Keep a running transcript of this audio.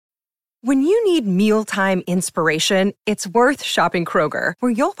When you need mealtime inspiration, it's worth shopping Kroger,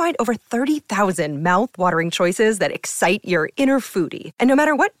 where you'll find over 30,000 mouth-watering choices that excite your inner foodie. And no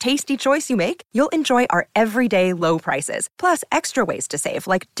matter what tasty choice you make, you'll enjoy our everyday low prices, plus extra ways to save,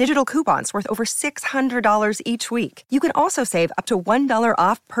 like digital coupons worth over $600 each week. You can also save up to $1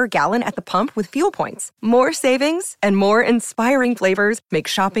 off per gallon at the pump with fuel points. More savings and more inspiring flavors make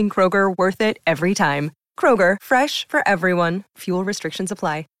shopping Kroger worth it every time. Kroger, fresh for everyone. Fuel restrictions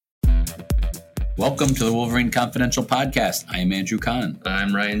apply. Welcome to the Wolverine Confidential Podcast. I am Andrew Kahn.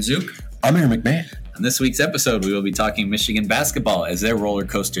 I'm Ryan Zook. I'm Aaron McMahon. On this week's episode, we will be talking Michigan basketball as their roller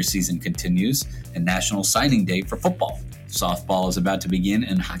coaster season continues and National Signing Day for football. Softball is about to begin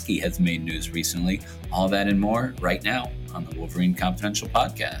and hockey has made news recently. All that and more right now on the Wolverine Confidential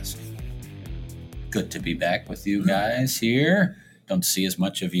Podcast. Good to be back with you guys here. Don't see as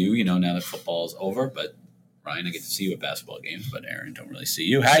much of you, now that football is over, but Ryan, I get to see you at basketball games, but Aaron, don't really see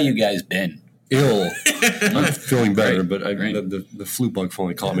you. How you guys been? Ill. I'm feeling better, but the flu bug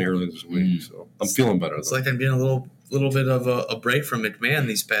finally caught me earlier this week, so I'm feeling better. It's like I'm getting a little bit of a break from McMahon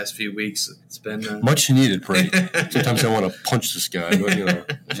these past few weeks. It's been much needed break. Sometimes I want to punch this guy, but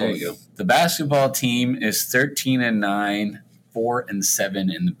that's all I get. The basketball team is 13-9,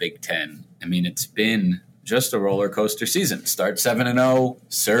 4-7 in the Big Ten. I mean, it's been just a roller coaster season. Start 7-0,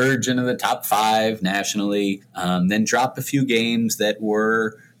 surge into the top 5 nationally, then drop a few games that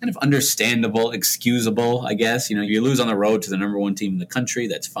were kind of understandable, excusable, I guess. You lose on the road to the number 1 team in the country.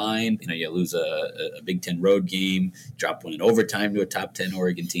 That's fine. You lose a Big Ten road game, drop one in overtime to a top 10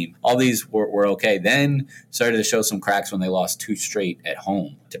 Oregon team. All these were okay. Then started to show some cracks when they lost 2 straight at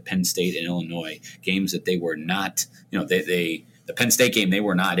home to Penn State and Illinois, games that they were not, the Penn State game, they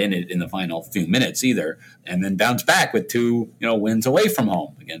were not in it in the final few minutes either, and then bounced back with 2, wins away from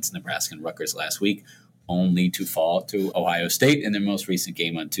home against Nebraska and Rutgers last week, only to fall to Ohio State in their most recent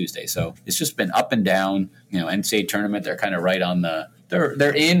game on Tuesday. So it's just been up and down. NCAA tournament, they're kind of right on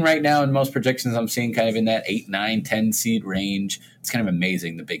they're in right now in most projections. I'm seeing kind of in that 8, 9, 10 seed range. It's kind of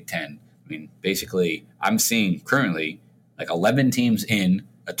amazing, the Big Ten. I mean, basically, I'm seeing currently like 11 teams in,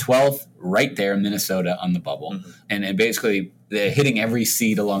 a 12th right there in Minnesota on the bubble. Mm-hmm. And basically they're hitting every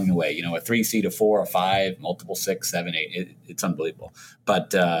seed along the way, a 3 seed, a 4, a 5, multiple 6, 7, 8. It's unbelievable.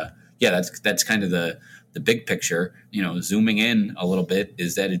 But that's kind of the big picture. Zooming in a little bit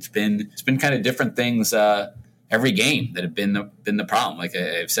is that it's been kind of different things every game that have been the problem. Like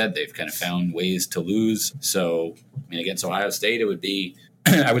I've said, they've kind of found ways to lose. So against Ohio State, it would be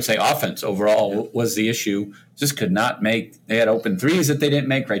I would say offense overall was the issue. Just could not make. They had open threes that they didn't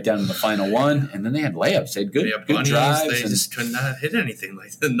make right down to the final one, and then they had layups. They had good drives. They just could not hit anything.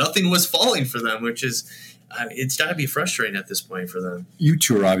 Nothing was falling for them, which is it's got to be frustrating at this point for them. You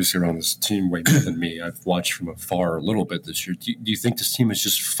two are obviously around this team way more than me. I've watched from afar a little bit this year. Do you think this team has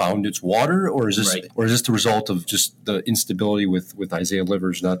just found its water, or is this the result of just the instability with Isaiah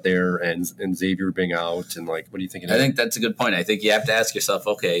Livers not there and Xavier being out? And what do you think? I think that's a good point. I think you have to ask yourself,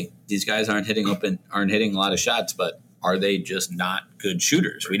 okay, these guys aren't hitting a lot of shots, but are they just not good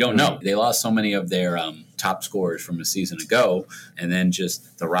shooters? We don't know. They lost so many of their top scorers from a season ago, and then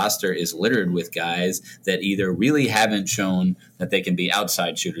just the roster is littered with guys that either really haven't shown that they can be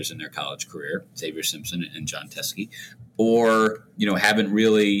outside shooters in their college career, Xavier Simpson and John Teske, or haven't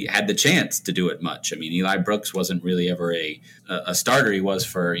really had the chance to do it much. I mean, Eli Brooks wasn't really ever a starter. He was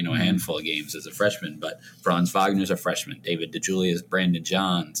for a handful of games as a freshman, but Franz Wagner's a freshman. David DeJulius, Brandon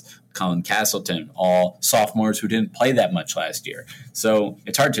Johns, Colin Castleton, all sophomores who didn't play that much last year. So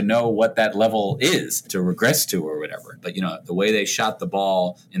it's hard to know what that level is to regress to or whatever. But, the way they shot the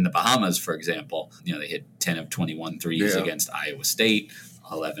ball in the Bahamas, for example, they hit 10 of 21 threes against Iowa State,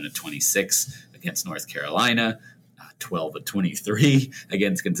 11 of 26 against North Carolina, 12 of 23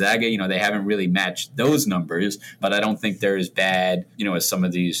 against Gonzaga. They haven't really matched those numbers, but I don't think they're as bad, as some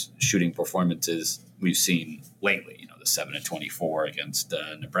of these shooting performances we've seen lately. The 7 of 24 against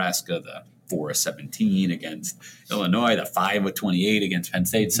Nebraska, the 4 of 17 against Illinois, the 5 of 28 against Penn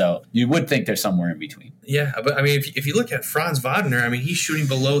State. So you would think they're somewhere in between. Yeah, but if you look at Franz Wagner, he's shooting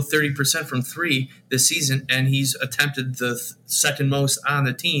below 30% from 3 this season, and he's attempted the second most on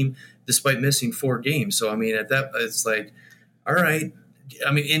the team despite missing 4 games. So, at that, it's like, all right.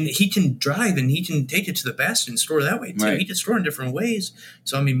 And he can drive and he can take it to the basket and score that way too. Right. He can score in different ways.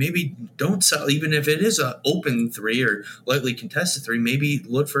 So, maybe don't sell, even if it is an open 3 or lightly contested 3, maybe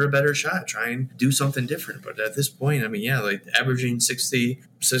look for a better shot. Try and do something different. But at this point, averaging 60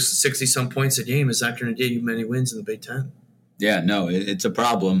 some points a game is not going to get you many wins in the Big Ten. Yeah, no, it's a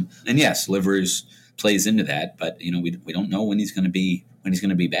problem. And yes, Livers plays into that, but we don't know when he's going to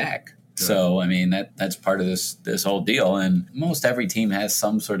be back. So, I mean, that's part of this whole deal. And most every team has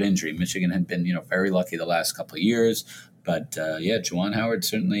some sort of injury. Michigan had been, very lucky the last couple of years. But, Juwan Howard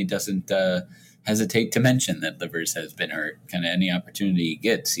certainly doesn't hesitate to mention that Livers has been hurt. Kind of any opportunity he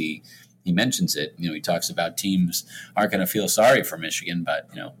gets, he mentions it. He talks about teams aren't going to feel sorry for Michigan, but,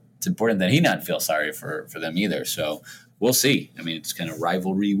 it's important that he not feel sorry for them either. So we'll see. I mean, it's kind of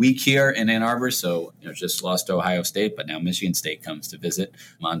rivalry week here in Ann Arbor. So, just lost to Ohio State, but now Michigan State comes to visit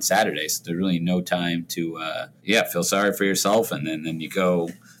on Saturday. So there's really no time to, feel sorry for yourself. And then you go,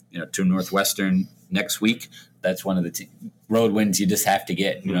 to Northwestern next week. That's one of the road wins you just have to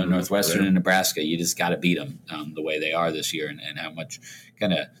get. Northwestern and Nebraska, you just got to beat them the way they are this year, and how much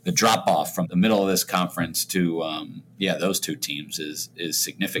kind of the drop off from the middle of this conference to those two teams is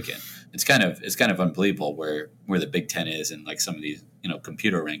significant. It's kind of unbelievable where the Big Ten is in like some of these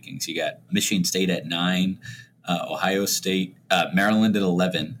computer rankings. You got Michigan State at 9, Ohio State, Maryland at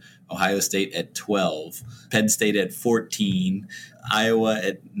 11. Ohio State at 12, Penn State at 14, Iowa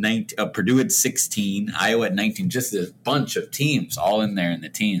at 19, Purdue at 16, Iowa at 19. Just a bunch of teams all in there in the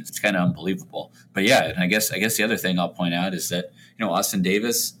teens. It's kind of unbelievable. But yeah, and I guess the other thing I'll point out is that Austin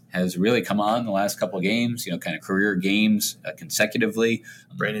Davis has really come on the last couple of games. Kind of career games consecutively.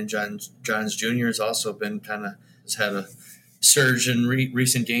 Brandon Johns Jr. has also been has had a surge in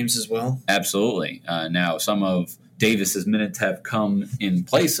recent games as well. Absolutely. Now some of Davis's minutes have come in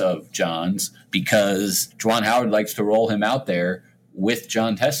place of John's because Juwan Howard likes to roll him out there with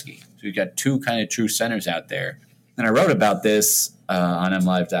Jon Teske. So you've got two kind of true centers out there. And I wrote about this on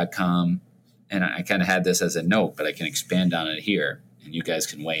MLive.com, and I kind of had this as a note, but I can expand on it here, and you guys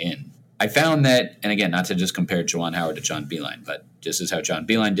can weigh in. I found that, and again, not to just compare Juwan Howard to John Beilein, but just as how John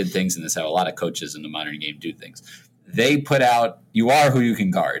Beilein did things, and this is how a lot of coaches in the modern game do things. They put out, you are who you can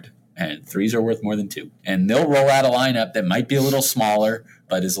guard. And threes are worth more than 2. And they'll roll out a lineup that might be a little smaller,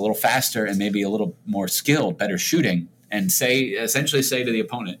 but is a little faster and maybe a little more skilled, better shooting, and essentially say to the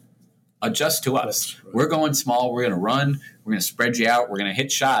opponent, adjust to us. We're going small. We're going to run. We're going to spread you out. We're going to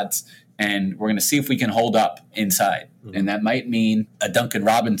hit shots, and we're going to see if we can hold up inside. Mm-hmm. And that might mean a Duncan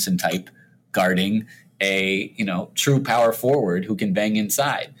Robinson type guarding a true power forward who can bang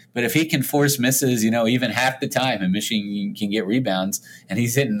inside. But if he can force misses, even half the time, and Michigan can get rebounds, and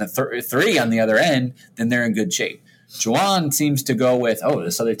he's hitting the three on the other end, then they're in good shape. Juwan seems to go with,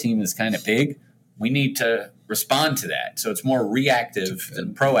 this other team is kind of big. We need to respond to that. So it's more reactive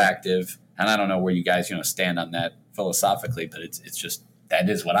than proactive. And I don't know where you guys, stand on that philosophically, but it's just that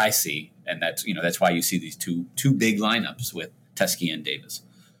is what I see, and that's why you see these two big lineups with Teske and Davis.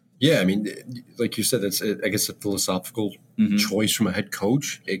 Yeah, I mean, like you said, that's, I guess, a philosophical choice from a head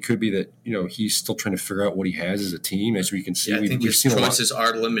coach. It could be that, he's still trying to figure out what he has as a team. As we can see, I think his choices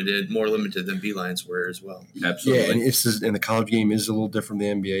are more limited than Beilein's were as well. Absolutely. Yeah, and the college game is a little different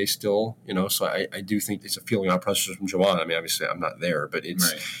than the NBA still, so I do think it's a feeling out process from Juwan. I mean, obviously, I'm not there, but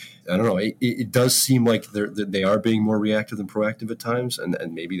it's right. I don't know. It does seem like they are being more reactive than proactive at times, and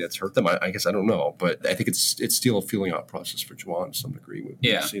maybe that's hurt them. I guess I don't know, but I think it's still a feeling out process for Juwan to some degree.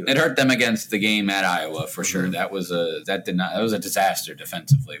 It hurt them against the game at Iowa for sure. That was a disaster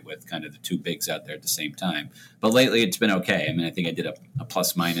defensively with kind of the two bigs out there at the same time. But lately, it's been okay. I mean, I think I did a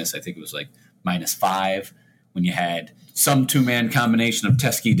plus minus. I think it was like -5 when you had some two-man combination of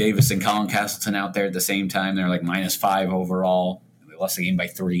Teske, Davis, and Colin Castleton out there at the same time. They're like -5 overall. Lost the game by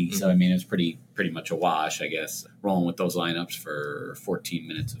 3. So, I mean, it was pretty much a wash, I guess, rolling with those lineups for 14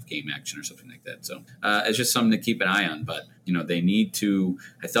 minutes of game action or something like that. So it's just something to keep an eye on. But, they need to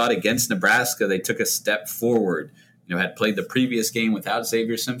 – I thought against Nebraska they took a step forward. Had played the previous game without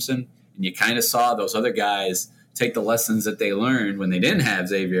Xavier Simpson, and you kind of saw those other guys take the lessons that they learned when they didn't have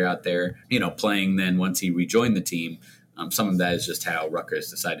Xavier out there, playing then once he rejoined the team. Some of that is just how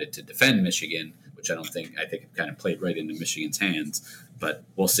Rutgers decided to defend Michigan, which I think it kind of played right into Michigan's hands. But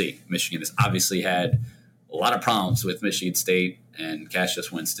we'll see. Michigan has obviously had a lot of problems with Michigan State and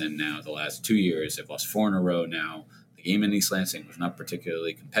Cassius Winston now the last 2 years. They've lost 4 in a row now. The game in East Lansing was not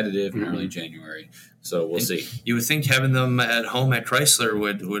particularly competitive in early January. So we'll see. You would think having them at home at Chrysler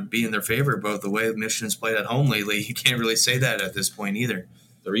would be in their favor, but the way Michigan's played at home lately, you can't really say that at this point either.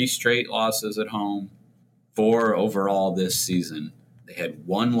 3 straight losses at home, 4 overall this season. They had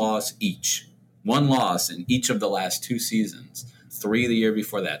 1 loss each. 1 loss in each of the last 2 seasons, 3 the year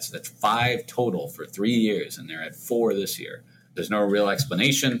before that. So that's 5 total for 3 years, and they're at 4 this year. There's no real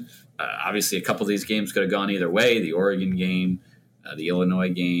explanation. Obviously, a couple of these games could have gone either way. The Oregon game, the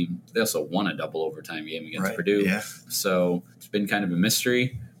Illinois game. They also won a double overtime game against Purdue. Yeah. So it's been kind of a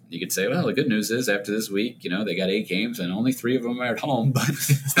mystery. You could say, well, the good news is after this week, they got 8 games and only 3 of them are at home. But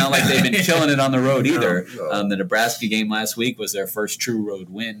it's not like they've been killing it on the road either. No. The Nebraska game last week was their first true road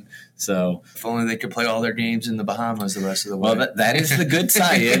win. So if only they could play all their games in the Bahamas the rest of the way. Well, that is the good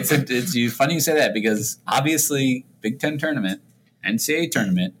side. It's funny you say that because obviously Big Ten tournament, NCAA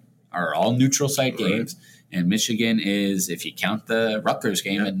tournament are all neutral site games. And Michigan is, if you count the Rutgers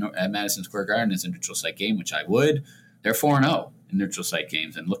game at Madison Square Garden as a neutral site game, which I would, they're 4-0 in neutral site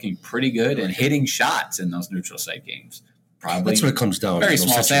games and looking pretty good and hitting shots in those neutral site games. Probably that's what it comes down to. Very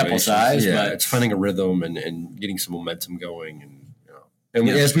small sample size. Yeah, but it's finding a rhythm and getting some momentum going. And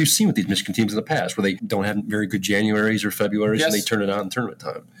as we've seen with these Michigan teams in the past, where they don't have very good Januaries or Februaries, and they turn it on in tournament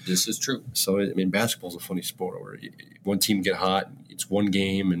time. This is true. So, basketball is a funny sport where one team get hot, it's one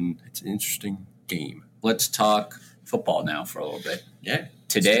game, and it's an interesting game. Let's talk football now for a little bit. Yeah.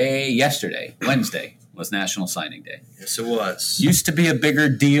 Yesterday, Wednesday, was National Signing Day. Yes, it was. Used to be a bigger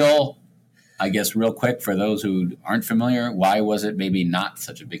deal. I guess real quick, for those who aren't familiar, why was it maybe not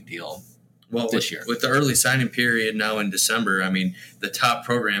such a big deal this year? With the early signing period now in December, the top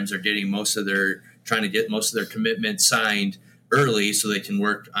programs are getting trying to get most of their commitments signed early so they can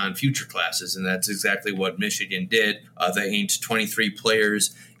work on future classes. And that's exactly what Michigan did. They inked 23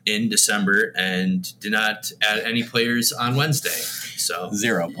 players in December and did not add any players on Wednesday. So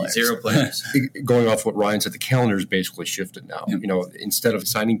 0 players. Going off what Ryan said, the calendar is basically shifted now. Yep. Instead of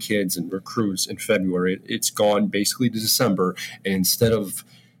signing kids and recruits in February, it's gone basically to December. And instead of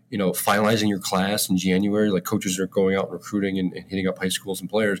finalizing your class in January, like coaches are going out and recruiting and hitting up high schools and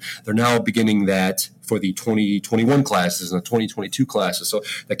players, they're now beginning that for the 2021 classes and the 2022 classes. So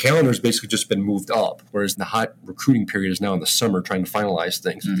the calendar has basically just been moved up, whereas the hot recruiting period is now in the summer trying to finalize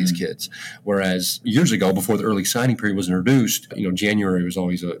things with these kids. Whereas years ago, before the early signing period was introduced, January was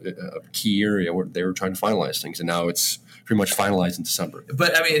always a key area where they were trying to finalize things, and now it's pretty much finalized in December.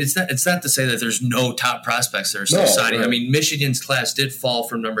 But it's not to say that there's no top prospects that are still signing. Right. Michigan's class did fall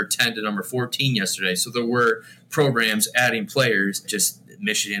from number 10 to number 14 yesterday, so there were programs adding players. Just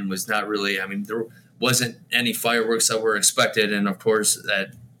Michigan was not really. There wasn't any fireworks that were expected, and of course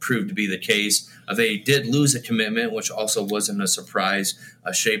that proved to be the case. They did lose a commitment, which also wasn't a surprise.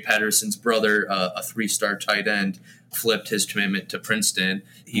 Shea Patterson's brother, a 3-star tight end, flipped his commitment to Princeton.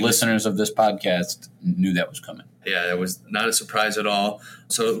 Listeners of this podcast knew that was coming. Yeah, that was not a surprise at all.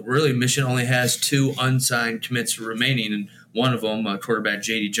 So really, Michigan only has 2 unsigned commits remaining, and one of them, quarterback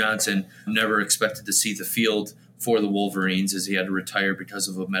J.D. Johnson, never expected to see the field for the Wolverines as he had to retire because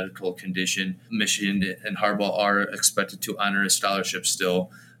of a medical condition. Michigan and Harbaugh are expected to honor his scholarship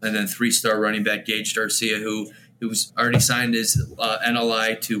still. And then 3-star running back Gage Garcia, who's already signed his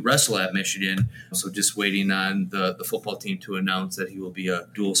NLI to wrestle at Michigan. So just waiting on the football team to announce that he will be a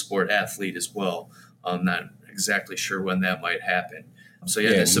dual sport athlete as well. I'm not exactly sure when that might happen. So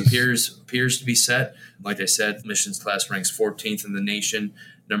this appears to be set. Like I said, Michigan's class ranks 14th in the nation,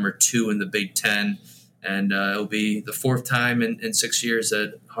 number 2 in the Big Ten. And it'll be the 4th time in 6 years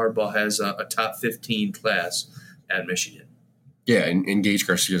that Harbaugh has a top 15 class at Michigan. Yeah, and Gage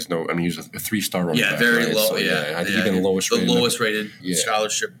Garcia's he's a 3-star running back. Very low. So, I think he's the lowest rated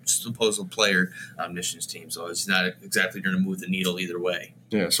scholarship supposed player on Michigan's team. So it's not exactly going to move the needle either way.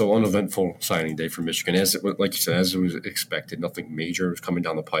 Yeah, so uneventful signing day for Michigan. Like you said, as it was expected, nothing major was coming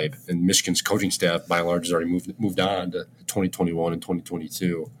down the pipe. And Michigan's coaching staff, by and large, has already moved on to 2021 and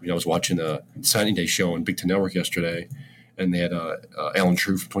 2022. I was watching a signing day show on Big Ten Network yesterday, and they had Alan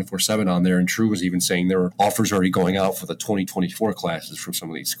True from 24/7 on there, and True was even saying there were offers already going out for the 2024 classes from some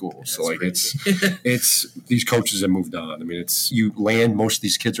of these schools. So it's these coaches have moved on. It's you land most of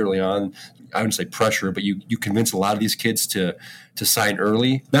these kids early on. I wouldn't say pressure, but you convince a lot of these kids to sign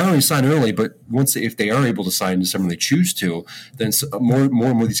early. Not only sign early, but if they are able to sign in December, they choose to, then more and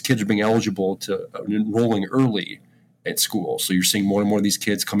more of these kids are being eligible to enrolling early at school. So you're seeing more and more of these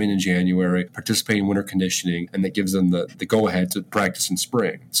kids come in January, participate in winter conditioning, and that gives them the go-ahead to practice in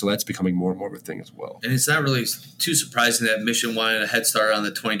spring. So that's becoming more and more of a thing as well. And it's not really too surprising that Michigan wanted a head start on the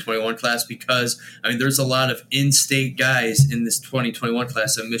 2021 class because, there's a lot of in-state guys in this 2021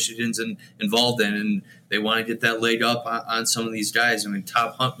 class that Michigan's involved in, and they want to get that leg up on some of these guys.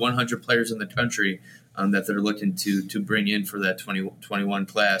 Top 100 players in the country that they're looking to bring in for that 2021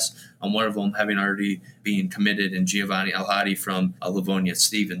 class. One of them having already been committed in Giovanni Alhadi from Livonia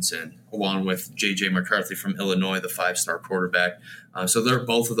Stevenson, along with J.J. McCarthy from Illinois, the 5-star quarterback. So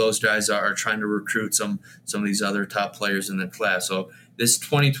both of those guys are trying to recruit some of these other top players in the class. So this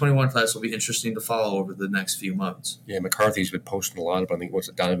 2021 class will be interesting to follow over the next few months. Yeah, McCarthy's been posting a lot of,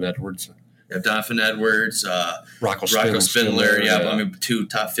 Donovan Edwards. Yeah, Donovan Edwards, Rocco Spindler. Two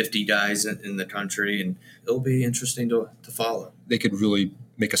top 50 guys in the country, and it'll be interesting to follow. They could really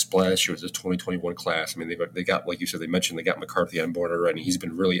make a splash with the 2021 class. I mean, they got, like you said, they got McCarthy on board already. He's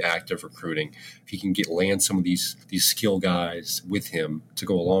been really active recruiting. If he can land some of these skill guys with him to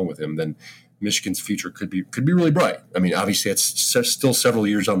go along with him, then Michigan's future could be really bright. I mean, obviously, it's still several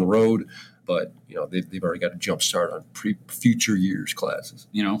years on the road, but they've already got a jump start on future years classes.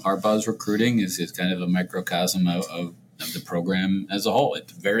 Harbaugh's recruiting is kind of a microcosm of the program as a whole.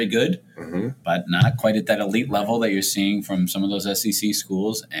 It's very good, but not quite at that elite level that you're seeing from some of those SEC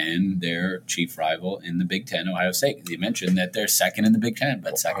schools and their chief rival in the Big Ten, Ohio State. You mentioned that they're second in the Big Ten,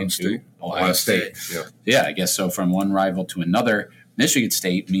 but second to Ohio State. Yeah, I guess so. From one rival to another. Michigan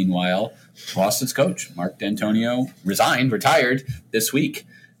State, meanwhile, lost its coach. Mark D'Antonio retired this week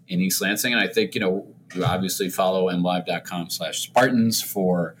in East Lansing. And I think, you obviously follow mlive.com/Spartans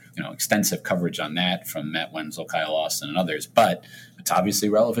for, extensive coverage on that from Matt Wenzel, Kyle Austin, and others. But it's obviously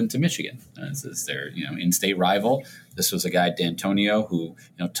relevant to Michigan. This is their, in-state rival. This was a guy, D'Antonio, who,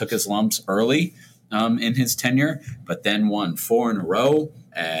 took his lumps early in his tenure, but then won 4 in a row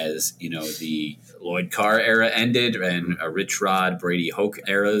as, the Lloyd Carr era ended and Rich Rod, Brady Hoke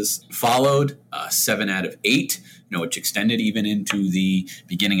eras followed, 7 out of 8, which extended even into the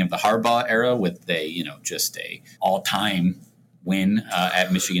beginning of the Harbaugh era with just a all-time win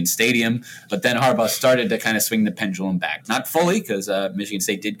at Michigan Stadium. But then Harbaugh started to kind of swing the pendulum back. Not fully, because Michigan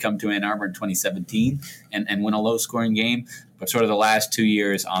State did come to Ann Arbor in 2017 and win a low-scoring game, but sort of the last 2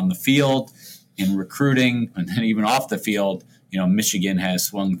 years on the field, in recruiting, and then even off the field, Michigan had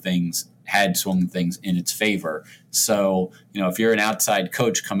swung things in its favor. So, if you're an outside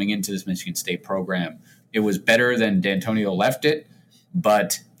coach coming into this Michigan State program, it was better than D'Antonio left it,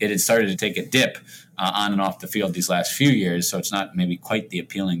 but it had started to take a dip on and off the field these last few years. So it's not maybe quite the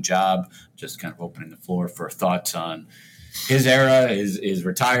appealing job. Just kind of opening the floor for thoughts on his era, his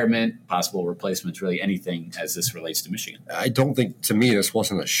retirement, possible replacements, really anything as this relates to Michigan. I don't think, to me, this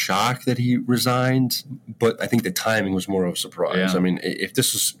wasn't a shock that he resigned, but I think the timing was more of a surprise. Yeah. I mean, if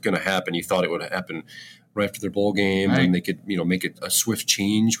this was going to happen, you thought it would happen right after their bowl game, right, and they could, make it a swift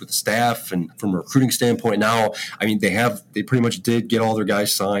change with the staff and from a recruiting standpoint. Now, I mean, they pretty much did get all their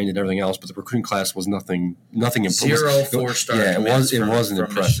guys signed and everything else, but the recruiting class was nothing impressive. 0 4-star. Yeah, it wasn't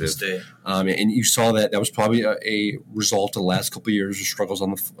impressive. And you saw that was probably a result of the last couple of years of struggles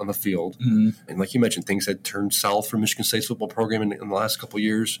on the field. Mm-hmm. And like you mentioned, things had turned south for Michigan State's football program in the last couple of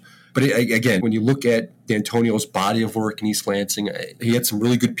years. But again, when you look at D'Antonio's body of work in East Lansing, he had some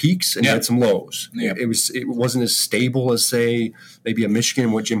really good peaks and he had some lows. Yep. It wasn't as stable as, say, maybe a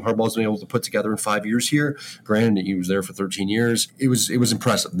Michigan, what Jim Harbaugh's been able to put together in 5 years here. Granted, he was there for 13 years. It was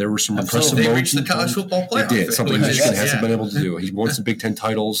impressive. There were some impressive moments. They reached the college football playoff. They did, something Michigan hasn't been able to do. He won some Big Ten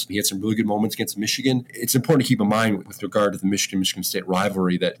titles. He had some really good moments against Michigan. It's important to keep in mind with regard to the Michigan State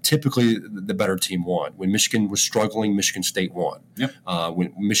rivalry that typically the better team won. When Michigan was struggling, Michigan State won. Yep.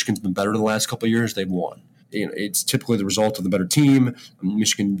 When Michigan's been better the last couple of years, they've won. It's typically the result of the better team.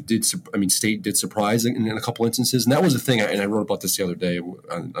 State did surprise in a couple instances. And that was the thing, and I wrote about this the other day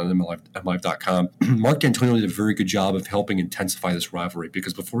on MLive.com. Mark D'Antonio did a very good job of helping intensify this rivalry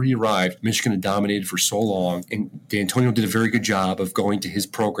because before he arrived, Michigan had dominated for so long, and D'Antonio did a very good job of going to his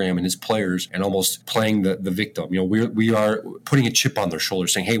program and his players and almost playing the victim. We are putting a chip on their shoulder,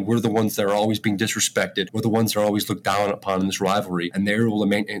 saying, hey, we're the ones that are always being disrespected. We're the ones that are always looked down upon in this rivalry. And they were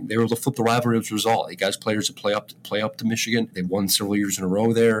able to flip the rivalry as a result. He got players to play up to Michigan. They won several years in a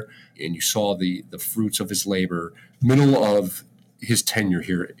row there, and you saw the fruits of his labor, middle of his tenure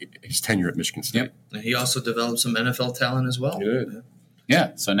at Michigan State. Yep. And he also developed some NFL talent as well. Good.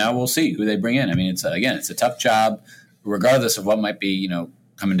 Yeah. So now we'll see who they bring in. I mean, it's a tough job, regardless of what might be,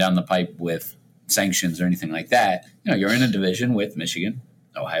 coming down the pipe with sanctions or anything like that. You're in a division with Michigan,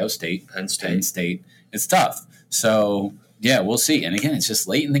 Ohio State, Penn State. It's tough. So yeah, we'll see. And again, it's just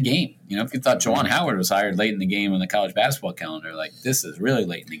late in the game. If you thought Juwan Howard was hired late in the game on the college basketball calendar, this is really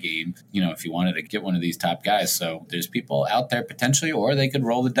late in the game, if you wanted to get one of these top guys. So there's people out there potentially, or they could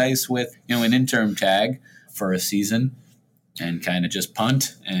roll the dice with, an interim tag for a season and kind of just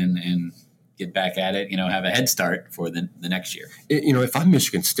punt and get back at it, have a head start for the next year. If I'm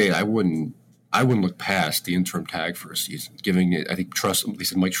Michigan State, I wouldn't look past the interim tag for a season, giving it, I think, at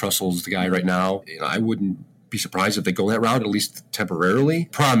least Mike Trussel's the guy right now. I wouldn't be surprised if they go that route, at least temporarily.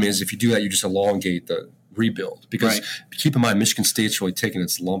 Problem is, if you do that, you just elongate the rebuild. Because keep in mind, Michigan State's really taken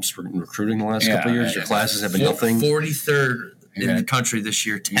its lumps in recruiting the last couple of years. Their classes have been nothing. 43rd in the country this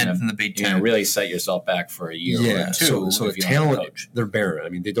year, 10th in the Big Ten. You're going to really set yourself back for a year or two. So the talent, they're barren. I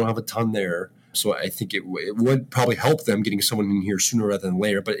mean, they don't have a ton there. So I think it would probably help them getting someone in here sooner rather than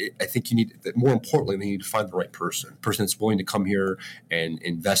later. But I think more importantly, they need to find the right person that's willing to come here and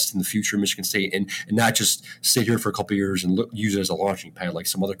invest in the future of Michigan State and not just stay here for a couple of years and use it as a launching pad like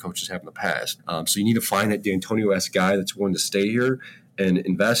some other coaches have in the past. So you need to find that D'Antonio-esque guy that's willing to stay here and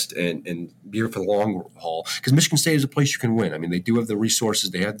invest and be here for the long haul. Because Michigan State is a place you can win. I mean, they do have the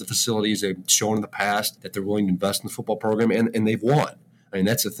resources. They have the facilities. They've shown in the past that they're willing to invest in the football program, and they've won. I mean,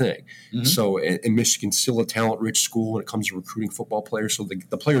 that's the thing. Mm-hmm. So, and Michigan's still a talent-rich school when it comes to recruiting football players. So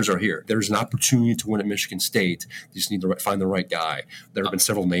the players are here. There's an opportunity to win at Michigan State. You just need to find the right guy. There have been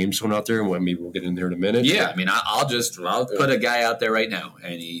several names thrown out there, and maybe we'll get in there in a minute. Yeah, I mean, I'll put a guy out there right now,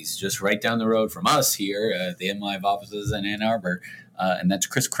 and he's just right down the road from us here at the MLive offices in Ann Arbor, and that's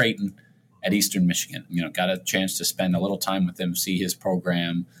Chris Creighton at Eastern Michigan. Got a chance to spend a little time with him, see his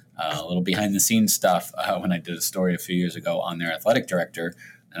program, a little behind-the-scenes stuff when I did a story a few years ago on their athletic director,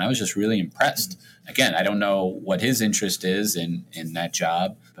 and I was just really impressed. Again, I don't know what his interest is in that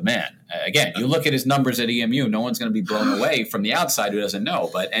job, but man, again, you look at his numbers at EMU, no one's going to be blown away from the outside who doesn't know,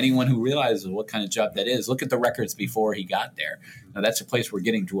 but anyone who realizes what kind of job that is, look at the records before he got there. Now, that's a place where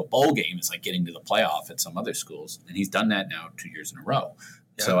getting to a bowl game is like getting to the playoff at some other schools, and he's done that now 2 years in a row.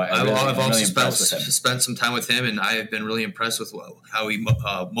 Yeah, so I've also spent some time with him, and I have been really impressed with how he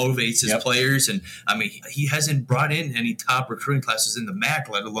motivates his players. And I mean, he hasn't brought in any top recruiting classes in the MAC,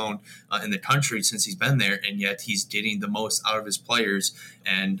 let alone in the country, since he's been there, and yet he's getting the most out of his players.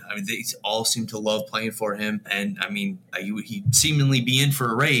 And I mean, they all seem to love playing for him. And I mean, he'd seemingly be in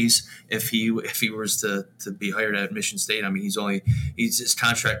for a raise if he was to be hired at Michigan State. I mean, his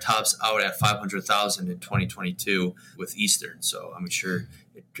contract tops out at $500,000 in 2022 with Eastern. So I'm sure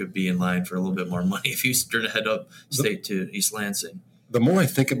it could be in line for a little bit more money if he's going to head up state to East Lansing. The more I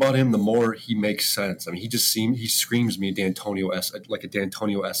think about him, the more he makes sense. I mean, he screams me like a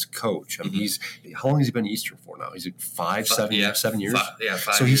D'Antonio-esque coach. I mean, how long has he been at Eastern for now? He's at 7 years?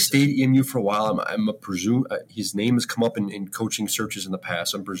 5 so he stayed at EMU for a while. I'm presume his name has come up in coaching searches in the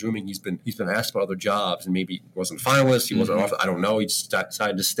past. I'm presuming he's been asked about other jobs and maybe wasn't finalist. He wasn't off. I don't know. He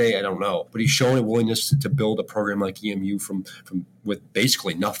decided to stay. I don't know. But he's shown a willingness to build a program like EMU from with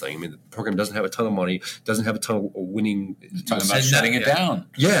basically nothing. I mean, the program doesn't have a ton of money, doesn't have a ton of winning. Talking about shutting it down.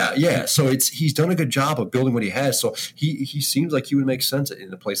 Yeah. So he's done a good job of building what he has. So he seems like he would make sense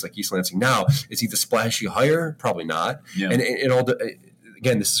in a place like East Lansing. Now, is he the splashy hire? Probably not. Yeah. And it all.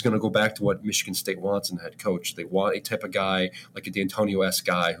 Again, this is going to go back to what Michigan State wants in the head coach. They want a type of guy like a D'Antonio-esque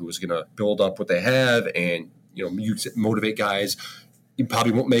guy who is going to build up what they have and motivate guys. He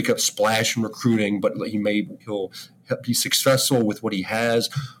probably won't make a splash in recruiting, but he'll be successful with what he has,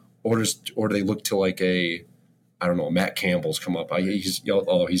 or do they look to like Matt Campbell's come up. He's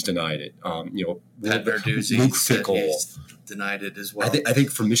denied it. Pat Verduzzi, Luke Fickell he's denied it as well. I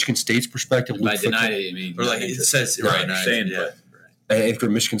think from Michigan State's perspective, by denied it, you mean? Or like it says right. I think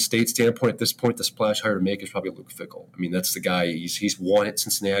from Michigan State's standpoint, at this point, the splash hire to make is probably Luke Fickell. I mean, that's the guy. He's won at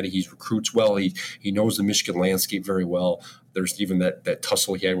Cincinnati. He recruits well. He knows the Michigan landscape very well. There's even that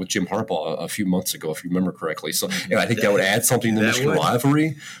tussle he had with Jim Harbaugh a few months ago, if you remember correctly. So I think that would add something to the Michigan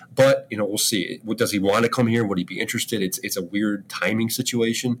rivalry. But we'll see. Does he want to come here? Would he be interested? It's a weird timing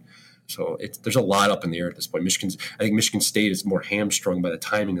situation. So there's a lot up in the air at this point. I think Michigan State is more hamstrung by the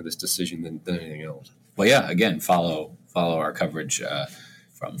timing of this decision than anything else. Well, yeah. Again, follow our coverage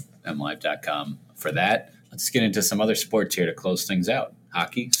from MLive.com for that. Let's get into some other sports here to close things out.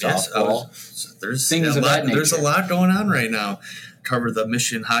 Hockey, softball, there's things of that nature. There's a lot going on right now. Covered the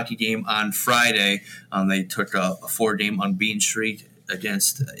Michigan hockey game on Friday. They took a 4-game unbeaten streak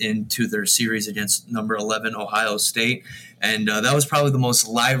into their series against number 11 Ohio State, and that was probably the most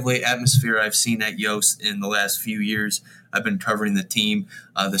lively atmosphere I've seen at Yost in the last few years. I've been covering the team.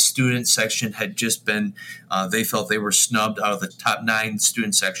 The student section had just been they felt they were snubbed out of the top 9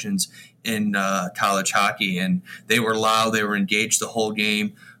 student sections in college hockey, and they were loud. They were engaged the whole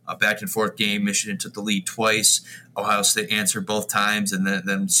game. A back and forth game. Michigan took the lead twice. Ohio State answered both times, and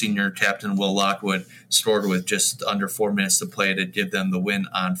then senior captain Will Lockwood scored with just under 4 minutes to play to give them the win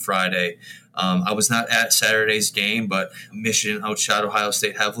on Friday. I was not at Saturday's game, but Michigan outshot Ohio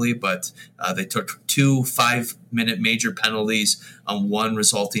State heavily, but they took 2 5-minute major penalties, one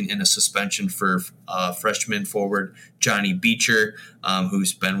resulting in a suspension for freshman forward Johnny Beecher,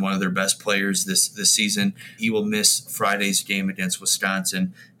 who's been one of their best players this season. He will miss Friday's game against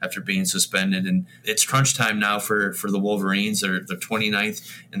Wisconsin after being suspended. And it's crunch time now for the Wolverines. They're 29th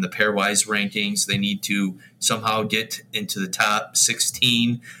in the pairwise rankings. They need to somehow get into the top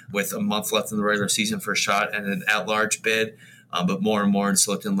 16 with a month left in the regular season for a shot at an at-large bid. But more and more, it's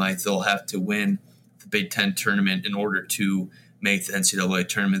looking like they'll have to win the Big Ten tournament in order to make the NCAA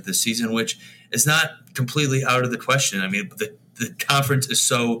tournament this season, which is not completely out of the question. I mean, the conference is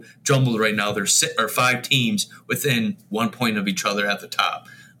so jumbled right now. There's 5 teams within 1 point of each other at the top.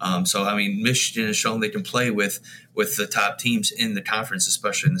 So, I mean, Michigan has shown they can play with the top teams in the conference,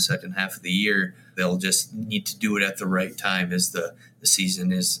 especially in the second half of the year. They'll just need to do it at the right time as the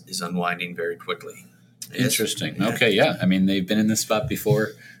season is unwinding very quickly. Interesting. Yeah. Okay, yeah. I mean, they've been in this spot before.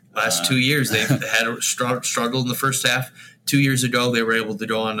 Last 2 years, they've had struggled in the first half. 2 years ago, they were able to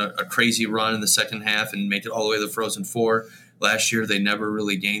go on a crazy run in the second half and make it all the way to the Frozen Four. Last year, they never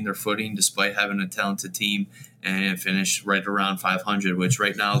really gained their footing despite having a talented team and finished right around 500, which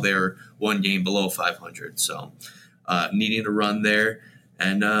right now they're 1 game below 500. So needing a run there.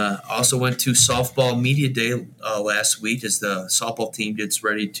 And also went to Softball Media Day last week as the softball team gets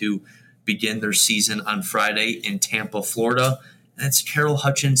ready to begin their season on Friday in Tampa, Florida. And it's Carol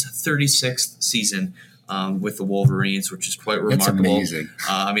Hutchins' 36th season with the Wolverines, which is quite remarkable. That's amazing.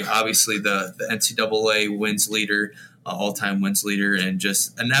 I mean, obviously the NCAA wins leader, all-time wins leader, and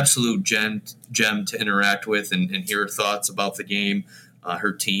just an absolute gem to interact with and hear her thoughts about the game,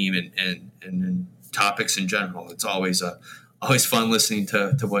 her team, and topics in general. It's always fun listening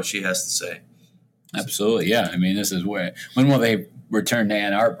to what she has to say. Absolutely, yeah. I mean, this is when will they return to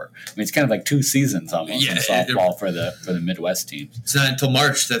Ann Arbor? I mean, it's kind of like 2 seasons almost in softball for the Midwest teams. It's not until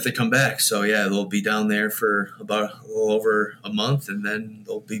March that they come back. So, yeah, they'll be down there for about a little over a month, and then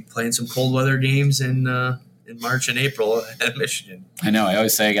they'll be playing some cold weather games in March and April at Michigan. I know. I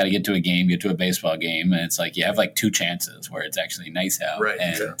always say I got to get to a game, get to a baseball game, and it's like you have like 2 chances where it's actually nice out, right?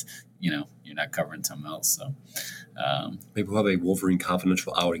 And you're not covering something else. So maybe we'll have a Wolverine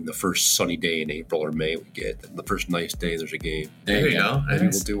Confidential outing the first sunny day in April or May. We get the first nice day. There's a game. There you go. Maybe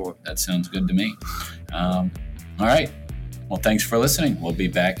we'll do one. That sounds good to me. All right. Well, thanks for listening. We'll be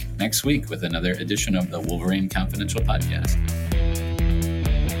back next week with another edition of the Wolverine Confidential podcast.